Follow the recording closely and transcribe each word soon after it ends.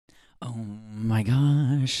Oh my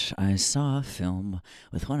gosh, I saw a film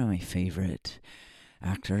with one of my favorite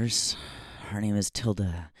actors. Her name is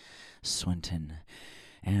Tilda Swinton.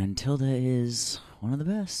 And Tilda is one of the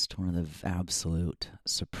best, one of the absolute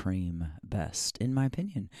supreme best, in my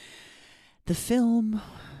opinion. The film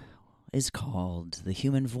is called The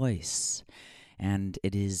Human Voice, and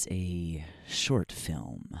it is a short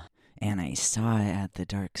film. And I saw it at the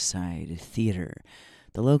Dark Side Theater,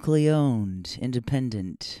 the locally owned,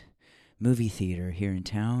 independent movie theater here in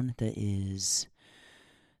town that is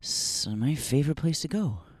my favorite place to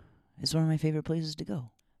go. It's one of my favorite places to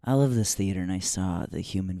go. I love this theater, and I saw The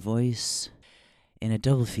Human Voice in a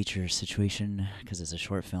double feature situation because it's a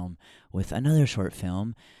short film with another short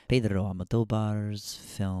film, Pedro Almodóvar's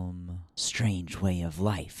film Strange Way of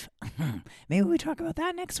Life. Maybe we talk about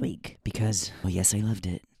that next week because, well, yes, I loved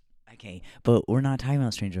it. Okay, but we're not talking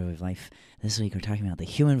about Strange Way of Life. This week we're talking about The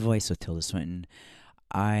Human Voice with Tilda Swinton.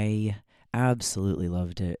 I absolutely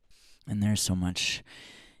loved it, and there's so much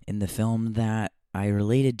in the film that I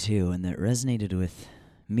related to and that resonated with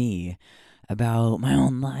me about my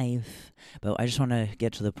own life. But I just want to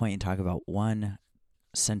get to the point and talk about one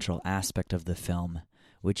central aspect of the film,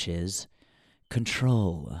 which is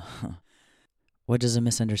control. What does a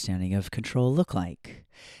misunderstanding of control look like?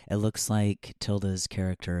 It looks like Tilda's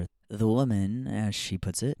character, the woman, as she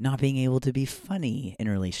puts it, not being able to be funny in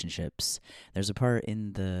relationships. There's a part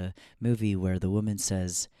in the movie where the woman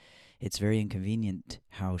says it's very inconvenient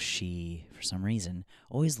how she, for some reason,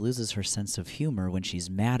 always loses her sense of humor when she's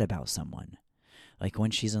mad about someone. Like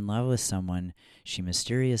when she's in love with someone, she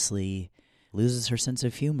mysteriously loses her sense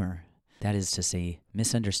of humor. That is to say,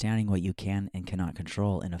 misunderstanding what you can and cannot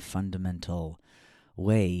control in a fundamental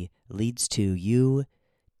way leads to you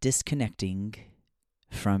disconnecting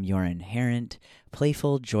from your inherent,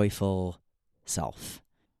 playful, joyful self.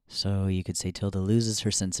 So you could say Tilda loses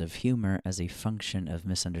her sense of humor as a function of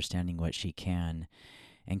misunderstanding what she can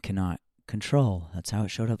and cannot control. That's how it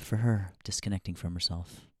showed up for her, disconnecting from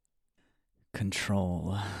herself.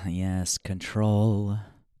 Control. Yes, control.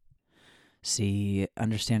 See,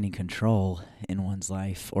 understanding control in one's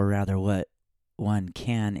life, or rather what one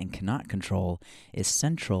can and cannot control, is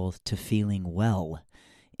central to feeling well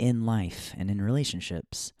in life and in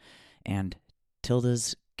relationships. And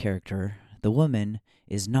Tilda's character, the woman,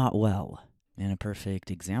 is not well. And a perfect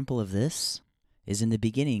example of this is in the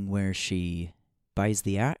beginning where she buys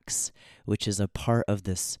the axe, which is a part of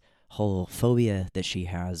this whole phobia that she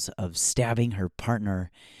has of stabbing her partner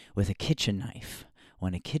with a kitchen knife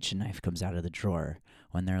when a kitchen knife comes out of the drawer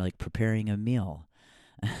when they're like preparing a meal.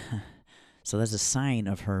 So that's a sign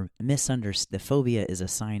of her the phobia is a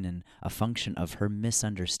sign and a function of her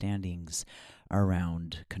misunderstandings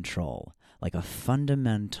around control. Like a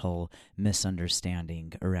fundamental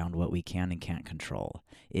misunderstanding around what we can and can't control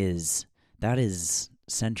is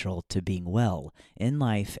central to being well in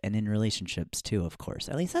life and in relationships too, of course.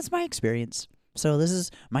 At least that's my experience. So this is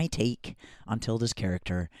my take on Tilda's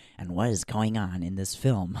character and what is going on in this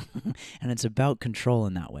film. And it's about control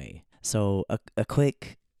in that way. So a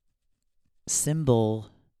quick symbol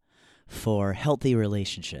for healthy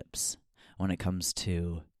relationships when it comes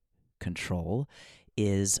to control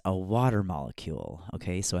is a water molecule.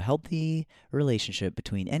 Okay, so a healthy relationship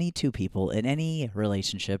between any two people in any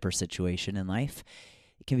relationship or situation in life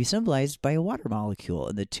can be symbolized by a water molecule.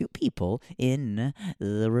 And the two people in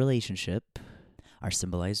the relationship are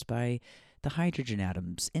symbolized by the hydrogen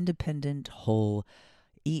atoms, independent, whole,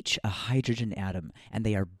 each a hydrogen atom. And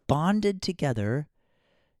they are bonded together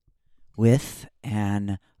with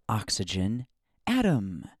an oxygen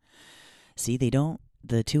atom. See,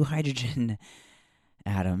 the two hydrogen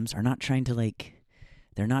atoms are not trying to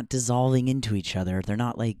they're not dissolving into each other. They're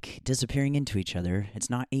not disappearing into each other. It's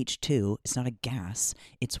not H2. It's not a gas.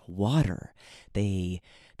 It's water. The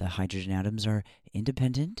hydrogen atoms are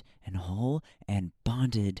independent and whole and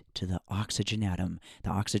bonded to the oxygen atom. The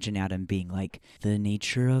oxygen atom being the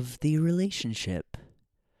nature of the relationship.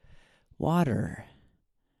 Water.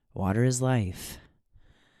 Water is life.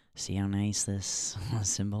 See how nice this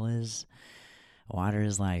symbol is? Water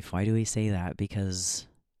is life. Why do we say that? Because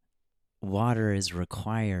water is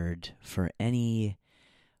required for any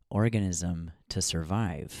organism to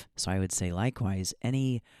survive. So I would say likewise,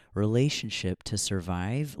 any relationship to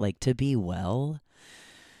survive, to be well,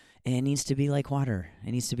 it needs to be like water.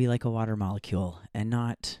 It needs to be like a water molecule and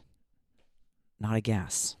not a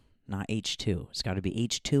gas, not H2. It's got to be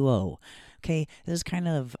H2O. Okay, this is kind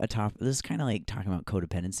of like talking about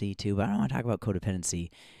codependency too, but I don't want to talk about codependency.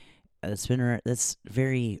 That's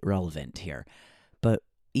very relevant here. But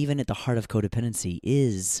even at the heart of codependency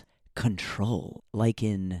is control. Like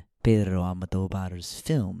in Pedro Almodóvar's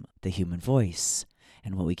film, The Human Voice.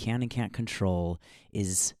 And what we can and can't control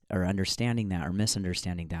is, or understanding that or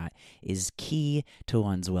misunderstanding that, is key to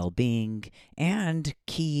one's well-being and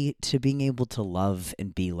key to being able to love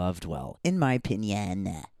and be loved well, in my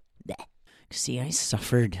opinion. See, I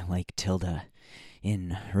suffered like Tilda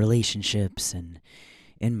in relationships and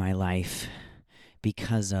in my life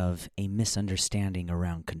because of a misunderstanding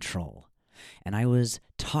around control. And I was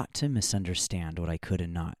taught to misunderstand what I could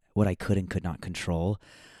and could not control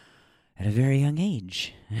at a very young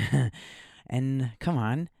age. And come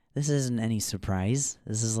on, this isn't any surprise.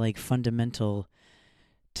 This is like fundamental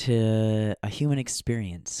to a human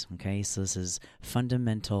experience, okay? So this is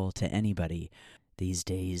fundamental to anybody these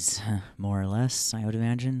days, more or less, I would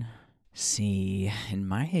imagine. See, in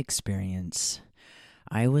my experience,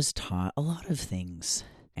 I was taught a lot of things,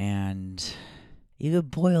 and you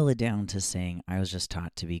could boil it down to saying I was just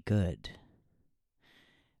taught to be good.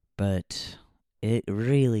 But it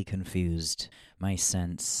really confused my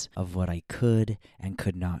sense of what I could and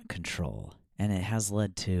could not control. And it has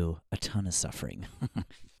led to a ton of suffering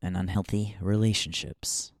and unhealthy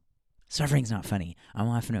relationships. Suffering's not funny. I'm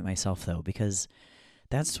laughing at myself, though, because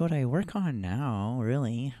that's what I work on now,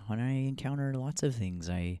 really. When I encounter lots of things,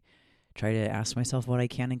 I try to ask myself what I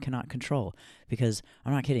can and cannot control. Because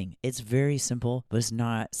I'm not kidding. It's very simple, but it's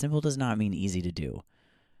not. Simple does not mean easy to do.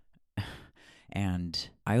 And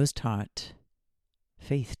I was taught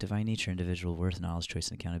faith, divine nature, individual worth, knowledge, choice,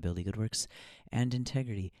 and accountability, good works, and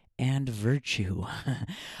integrity, and virtue.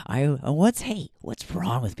 What's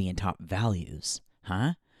wrong with being taught values?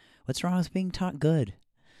 Huh? What's wrong with being taught good?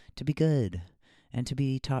 To be good, and to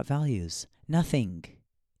be taught values? Nothing.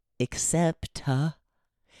 Except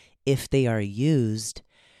if they are used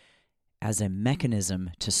as a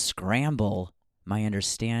mechanism to scramble my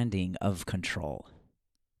understanding of control.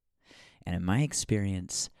 And in my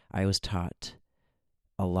experience, I was taught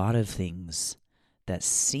a lot of things that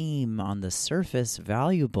seem on the surface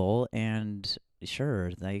valuable, and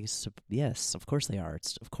sure, yes, of course they are.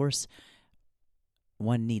 Of course,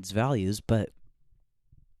 one needs values, but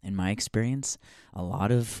in my experience, a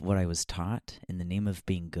lot of what I was taught in the name of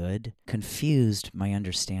being good confused my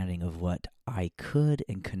understanding of what I could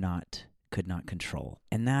and could not control,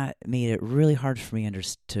 and that made it really hard for me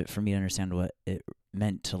to understand what it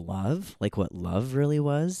meant to love, like what love really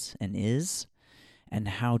was and is. And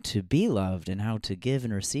how to be loved and how to give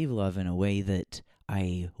and receive love in a way that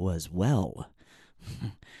I was well.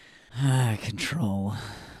 Control.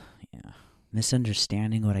 Yeah.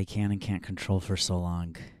 Misunderstanding what I can and can't control for so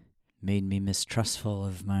long made me mistrustful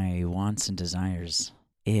of my wants and desires.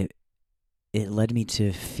 It led me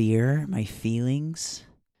to fear my feelings,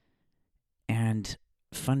 and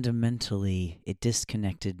fundamentally it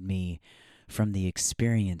disconnected me from the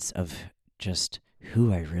experience of just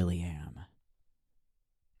who I really am.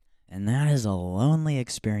 And that is a lonely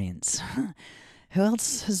experience. Who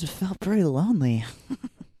else has felt very lonely? Oh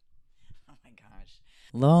my gosh.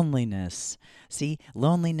 Loneliness. See,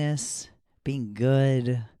 loneliness, being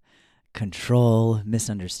good, control,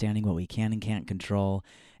 misunderstanding what we can and can't control,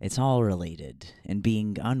 it's all related. And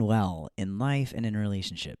being unwell in life and in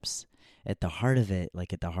relationships. At the heart of it,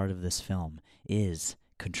 like at the heart of this film, is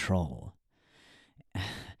control.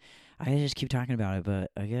 I just keep talking about it, but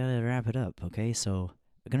I gotta wrap it up, okay? So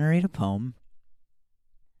I'm going to read a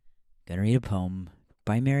poem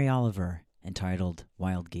by Mary Oliver entitled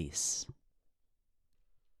Wild Geese.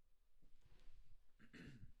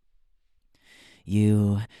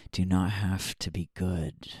 You do not have to be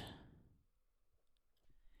good.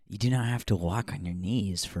 You do not have to walk on your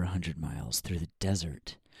knees for 100 miles through the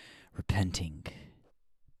desert, repenting.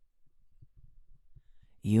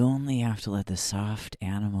 You only have to let the soft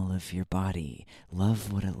animal of your body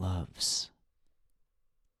love what it loves.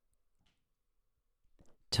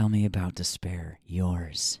 Tell me about despair,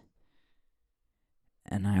 yours,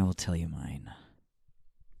 and I will tell you mine.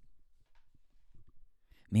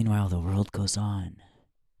 Meanwhile, the world goes on.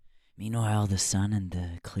 Meanwhile, the sun and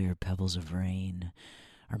the clear pebbles of rain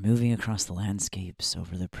are moving across the landscapes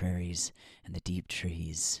over the prairies and the deep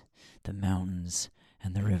trees, the mountains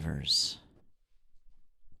and the rivers.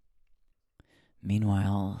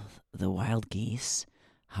 Meanwhile, the wild geese,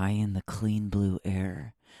 high in the clean blue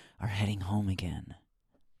air, are heading home again.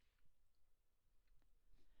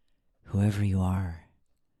 Whoever you are,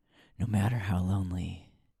 no matter how lonely,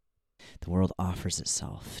 the world offers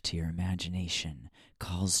itself to your imagination,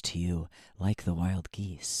 calls to you like the wild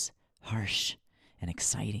geese, harsh and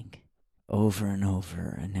exciting, over and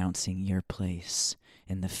over announcing your place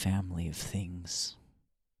in the family of things.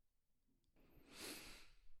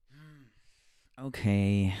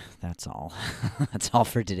 Okay, that's all. That's all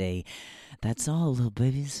for today. That's all, little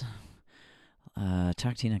babies.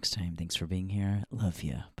 Talk to you next time. Thanks for being here. Love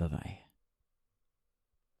you. Bye bye.